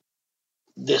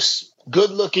this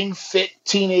good-looking, fit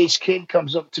teenage kid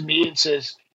comes up to me and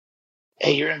says,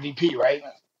 "Hey, you're MVP, right?"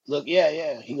 Look,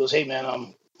 yeah. He goes, "Hey, man,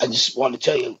 I just wanted to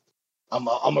tell you,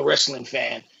 I'm a wrestling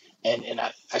fan, and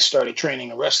I started training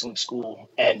in wrestling school,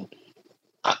 and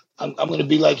I'm going to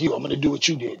be like you. I'm going to do what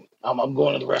you did. I'm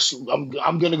going to the wrestle.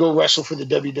 I'm going to go wrestle for the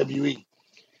WWE."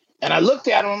 And I looked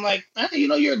at him. I'm like,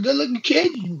 you're a good-looking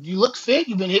kid. You look fit.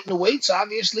 You've been hitting the weights,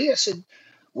 obviously. I said,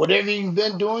 whatever you've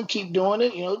been doing, keep doing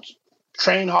it.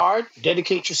 Train hard,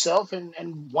 dedicate yourself,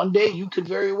 and one day you could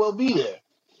very well be there.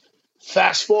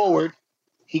 Fast forward.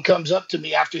 He comes up to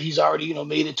me after he's already,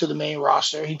 made it to the main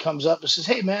roster. He comes up and says,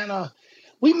 "Hey, man,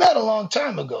 we met a long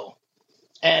time ago."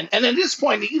 And at this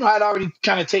point, I'd already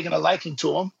kind of taken a liking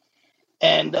to him.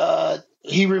 And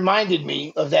he reminded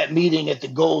me of that meeting at the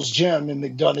Gold's Gym in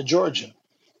McDonough, Georgia.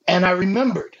 And I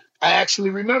actually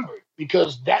remembered,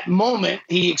 because that moment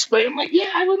he explained, I'm like,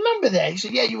 "Yeah, I remember that." He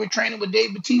said, "Yeah, you were training with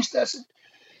Dave Batista." I said,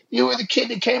 "You were the kid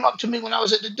that came up to me when I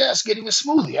was at the desk getting a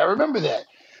smoothie. I remember that."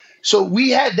 So we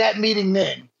had that meeting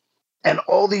then, and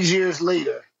all these years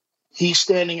later, he's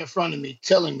standing in front of me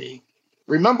telling me,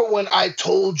 "Remember when I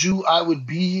told you I would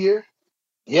be here?"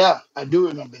 Yeah, I do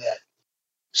remember that.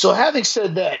 So having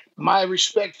said that, my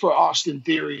respect for Austin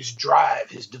Theory's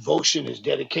drive, his devotion, his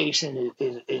dedication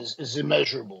is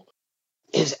immeasurable.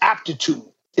 His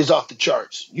aptitude is off the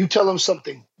charts. You tell him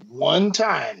something one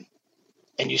time,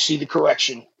 and you see the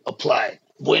correction applied.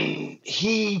 When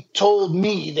he told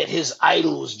me that his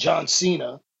idol was John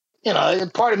Cena,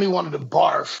 part of me wanted to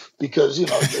barf because,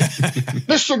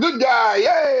 Mr. Good Guy,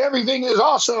 yay, everything is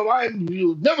awesome.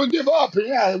 You'll never give up. And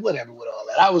yeah, whatever with all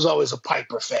that. I was always a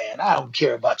Piper fan. I don't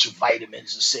care about your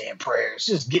vitamins and saying prayers.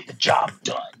 Just get the job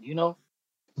done,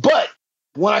 But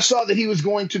when I saw that he was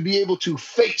going to be able to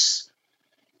face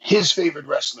his favorite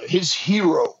wrestler, his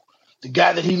hero, the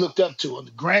guy that he looked up to on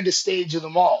the grandest stage of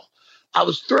them all, I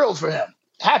was thrilled for him.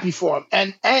 Happy for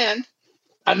him. And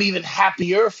I'm even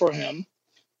happier for him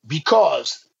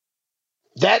because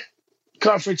that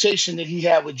confrontation that he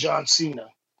had with John Cena,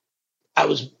 I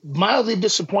was mildly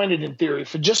disappointed in Theory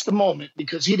for just a moment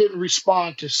because he didn't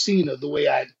respond to Cena the way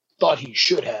I thought he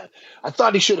should have. I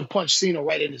thought he should have punched Cena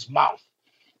right in his mouth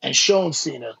and shown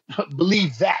Cena,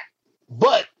 believe that.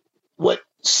 But what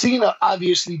Cena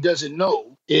obviously doesn't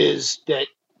know is that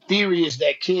Theory is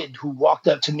that kid who walked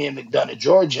up to me in McDonough,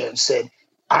 Georgia and said,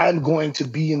 "I'm going to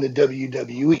be in the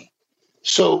WWE."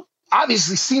 So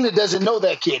obviously Cena doesn't know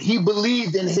that kid. He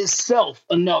believed in himself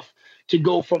enough to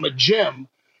go from a gym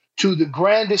to the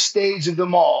grandest stage of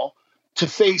them all to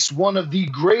face one of the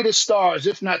greatest stars,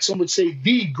 if not some would say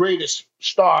the greatest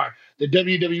star the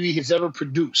WWE has ever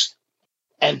produced.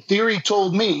 And Theory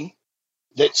told me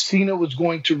that Cena was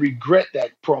going to regret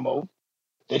that promo,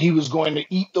 that he was going to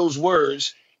eat those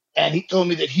words, and he told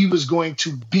me that he was going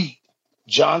to beat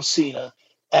John Cena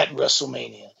at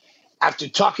WrestleMania. After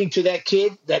talking to that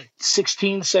kid, that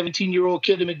 16, 17-year-old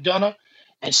kid in McDonough,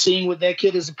 and seeing what that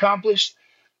kid has accomplished,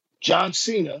 John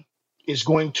Cena is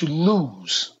going to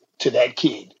lose to that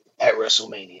kid at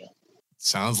WrestleMania.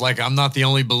 Sounds like I'm not the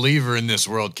only believer in this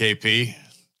world, KP.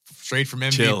 Straight from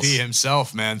MVP Chills.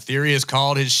 himself, man. Theory has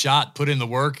called his shot, put in the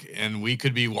work, and we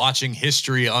could be watching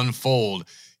history unfold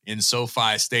in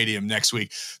SoFi Stadium next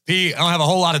week. P, I don't have a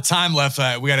whole lot of time left.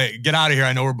 We got to get out of here.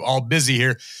 I know we're all busy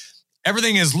here.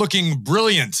 Everything is looking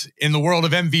brilliant in the world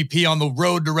of MVP on the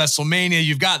road to WrestleMania.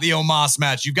 You've got the Omos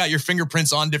match. You've got your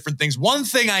fingerprints on different things. One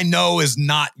thing I know is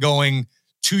not going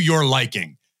to your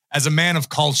liking, as a man of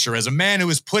culture, as a man who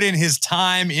has put in his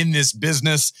time in this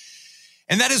business.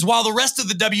 And that is while the rest of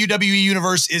the WWE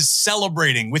universe is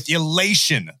celebrating with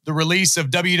elation the release of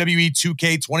WWE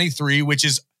 2K23, which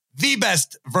is the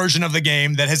best version of the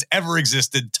game that has ever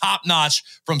existed, top notch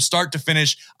from start to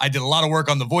finish. I did a lot of work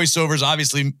on the voiceovers.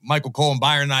 Obviously, Michael Cole and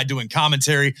Byron and I doing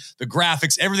commentary, the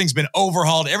graphics, everything's been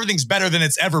overhauled. Everything's better than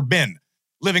it's ever been,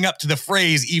 living up to the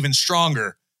phrase even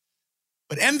stronger.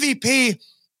 But MVP,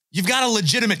 you've got a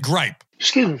legitimate gripe.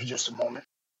 Excuse me for just a moment.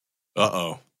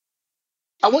 Uh-oh.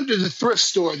 I went to the thrift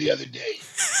store the other day,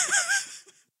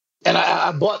 and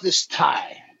I bought this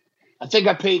tie. I think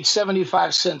I paid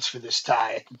 75 cents for this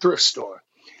tie at the thrift store.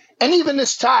 And even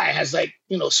this tie has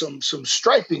some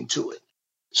striping to it.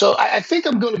 So I think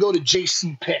I'm going to go to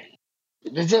JCPenney.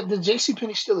 Does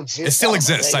JCPenney still exist? It still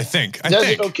exists, I think. Does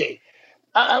it? Okay.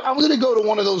 I'm going to go to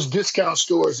one of those discount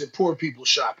stores that poor people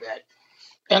shop at.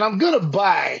 And I'm going to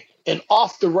buy an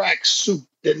off-the-rack suit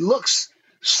that looks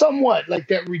somewhat like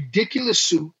that ridiculous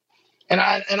suit. And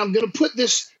I'm going to put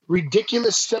this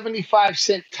ridiculous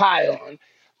 75-cent tie on.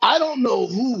 I don't know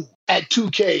who at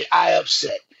 2K I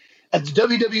upset. At the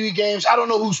WWE games, I don't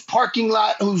know whose parking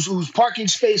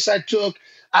space I took.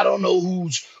 I don't know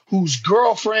whose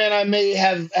girlfriend I may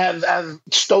have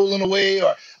stolen away,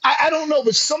 or I don't know,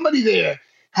 but somebody there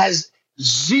has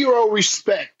zero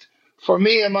respect for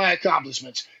me and my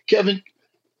accomplishments. Kevin,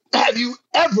 have you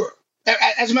ever,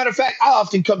 as a matter of fact, I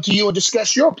often come to you and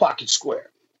discuss your pocket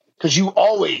square because you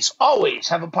always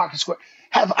have a pocket square.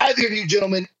 Have either of you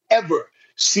gentlemen ever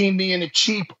seen me in a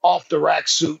cheap off-the-rack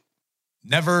suit?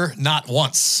 Never, not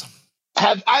once.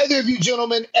 Have either of you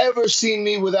gentlemen ever seen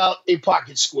me without a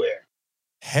pocket square?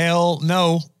 Hell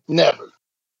no. Never.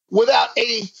 Without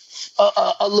a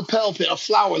lapel pin, a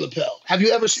flower lapel. Have you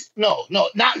ever seen? No,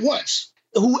 not once.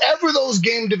 Whoever those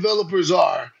game developers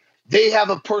are, they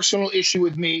have a personal issue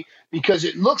with me because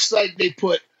it looks like they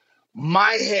put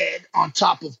my head on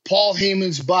top of Paul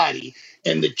Heyman's body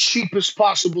in the cheapest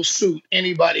possible suit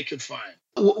anybody could find.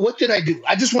 What did I do?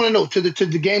 I just want to know to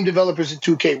the game developers at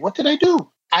 2K, what did I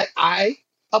do? I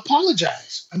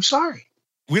apologize. I'm sorry.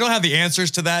 We don't have the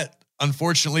answers to that,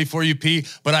 unfortunately, for you, P,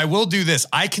 but I will do this.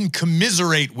 I can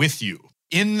commiserate with you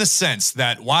in the sense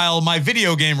that while my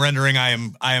video game rendering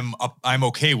I'm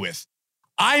okay with,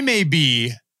 I may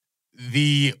be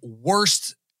the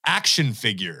worst action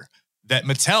figure that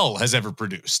Mattel has ever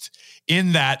produced,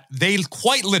 in that they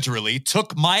quite literally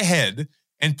took my head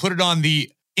and put it on the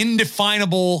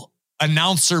indefinable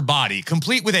announcer body,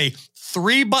 complete with a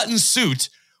 3-button suit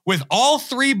with all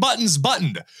 3 buttons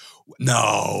buttoned.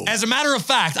 No. As a matter of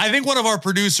fact, I think one of our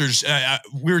producers,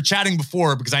 we were chatting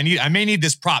before because I may need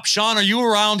this prop. Sean, are you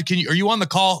around? Are you on the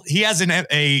call? He has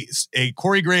a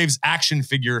Corey Graves action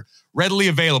figure readily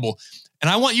available. And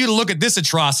I want you to look at this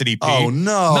atrocity, P. Oh,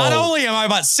 no. Not only am I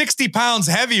about 60 pounds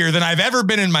heavier than I've ever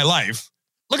been in my life,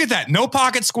 look at that. No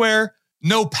pocket square,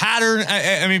 no pattern.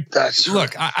 I mean,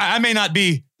 look, I may not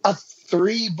be a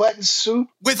 3-button suit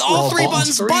with all 3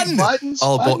 buttons buttoned.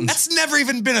 All buttons. That's never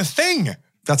even been a thing.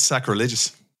 That's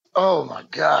sacrilegious. Oh my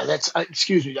God.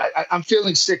 Excuse me. I'm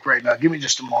feeling sick right now. Give me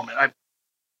just a moment.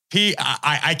 P,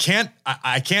 I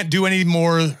can't do any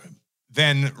more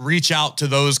than reach out to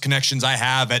those connections I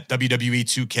have at WWE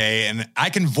 2K, and I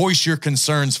can voice your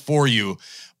concerns for you.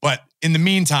 But in the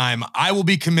meantime, I will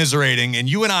be commiserating, and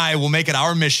you and I will make it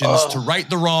our missions to right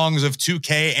the wrongs of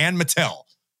 2K and Mattel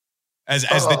as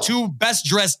the 2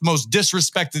 best-dressed, most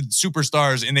disrespected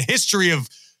superstars in the history of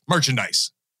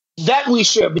merchandise. That we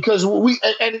share, because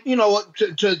and you know what,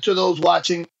 to those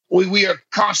watching, we are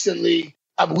constantly,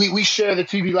 we share the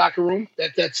TV locker room.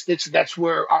 That's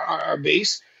where our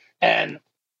base. And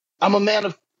I'm a man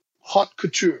of haute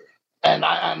couture, and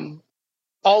I'm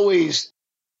always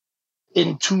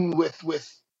in tune with.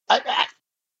 I'm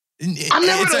never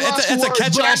it's a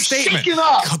catch-all statement.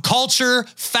 Culture,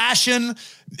 fashion.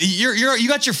 You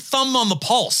got your thumb on the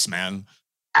pulse, man.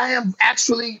 I am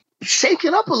actually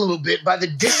shaken up a little bit by the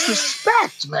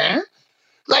disrespect, man.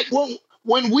 Like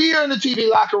when we are in the TV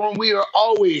locker room, we are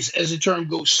always, as the term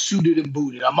goes, suited and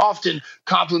booted. I'm often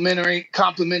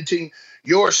complimenting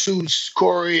your suits,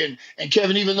 Corey and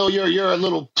Kevin, even though you're a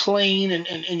little plain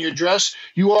in your dress,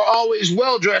 you are always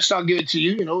well dressed. I'll give it to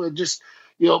you. But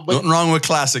nothing wrong with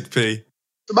classic, P.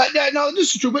 But no,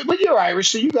 this is true. But you're Irish,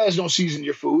 so you guys don't season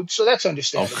your food, so that's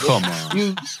understandable. Oh, come on.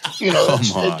 And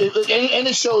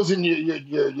it shows in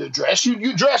your dress.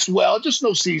 You dress well, just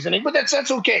no seasoning, but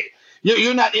that's okay.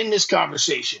 You're not in this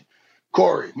conversation,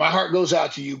 Corey. My heart goes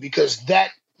out to you because that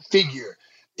figure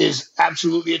is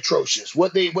absolutely atrocious.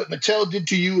 What Mattel did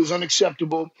to you is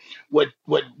unacceptable. What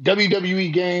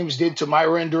WWE Games did to my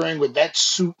rendering with that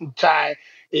suit and tie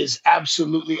is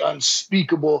absolutely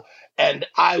unspeakable. And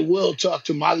I will talk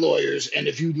to my lawyers. And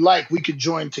if you'd like, we could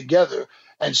join together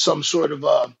in some sort of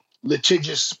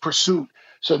litigious pursuit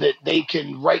so that they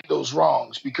can right those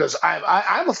wrongs, because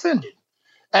I'm offended.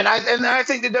 And I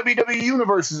think the WWE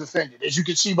universe is offended, as you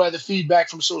can see by the feedback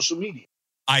from social media.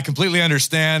 I completely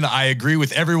understand. I agree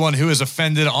with everyone who is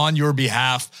offended on your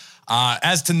behalf.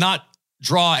 As to not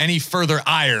draw any further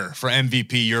ire for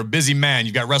MVP, you're a busy man.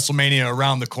 You've got WrestleMania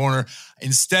around the corner.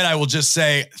 Instead, I will just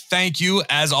say thank you,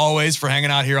 as always, for hanging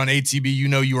out here on ATB. You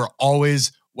know you are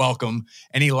always welcome.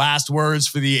 Any last words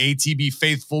for the ATB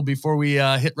faithful before we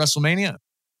hit WrestleMania?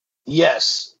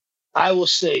 Yes, I will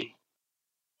say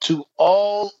to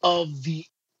all of the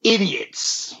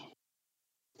idiots,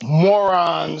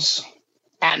 morons,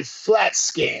 and flat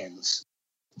skins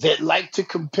that like to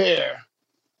compare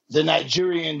the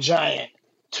Nigerian giant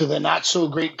to the not so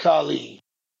great Khali,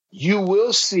 you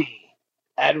will see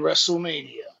at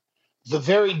WrestleMania the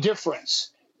very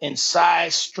difference in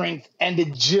size, strength, and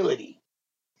agility.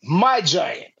 My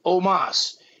giant,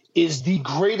 Omos, is the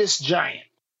greatest giant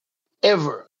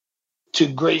ever to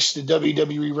grace the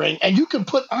WWE ring. And you can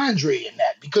put Andre in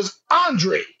that, because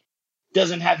Andre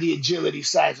doesn't have the agility,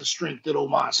 size, or strength that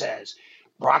Omos has.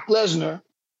 Brock Lesnar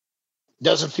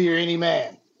doesn't fear any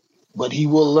man, but he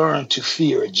will learn to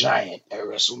fear a giant at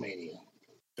WrestleMania.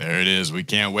 There it is. We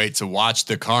can't wait to watch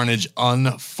the carnage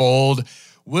unfold.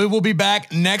 We will be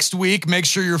back next week. Make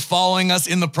sure you're following us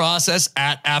in the process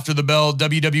at After the Bell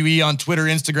WWE on Twitter,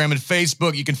 Instagram, and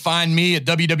Facebook. You can find me at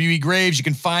WWE Graves. You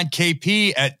can find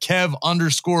KP at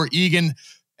Kev_Egan.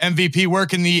 MVP, where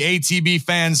can the ATB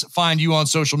fans find you on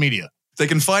social media? They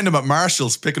can find him at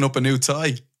Marshall's picking up a new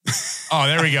tie. Oh,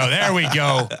 there we go. There we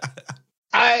go.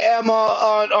 I am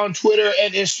on Twitter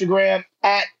and Instagram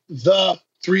at the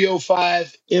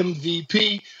 305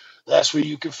 MVP. That's where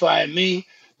you can find me.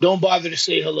 Don't bother to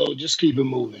say hello. Just keep it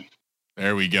moving.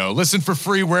 There we go. Listen for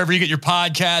free wherever you get your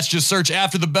podcast. Just search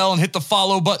After the Bell and hit the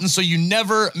follow button so you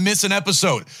never miss an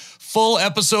episode. Full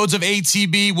episodes of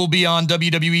ATB will be on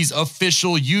WWE's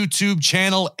official YouTube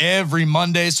channel every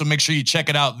Monday, so make sure you check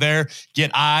it out there.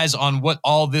 Get eyes on what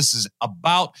all this is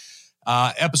about.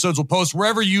 Episodes will post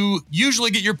wherever you usually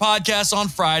get your podcasts on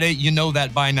Friday. You know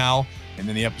that by now. And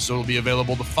then the episode will be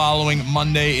available the following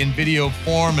Monday in video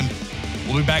form. And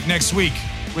we'll be back next week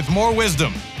with more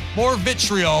wisdom, more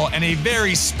vitriol, and a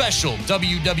very special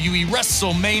WWE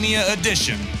WrestleMania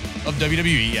edition of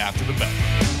WWE After the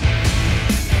Bell.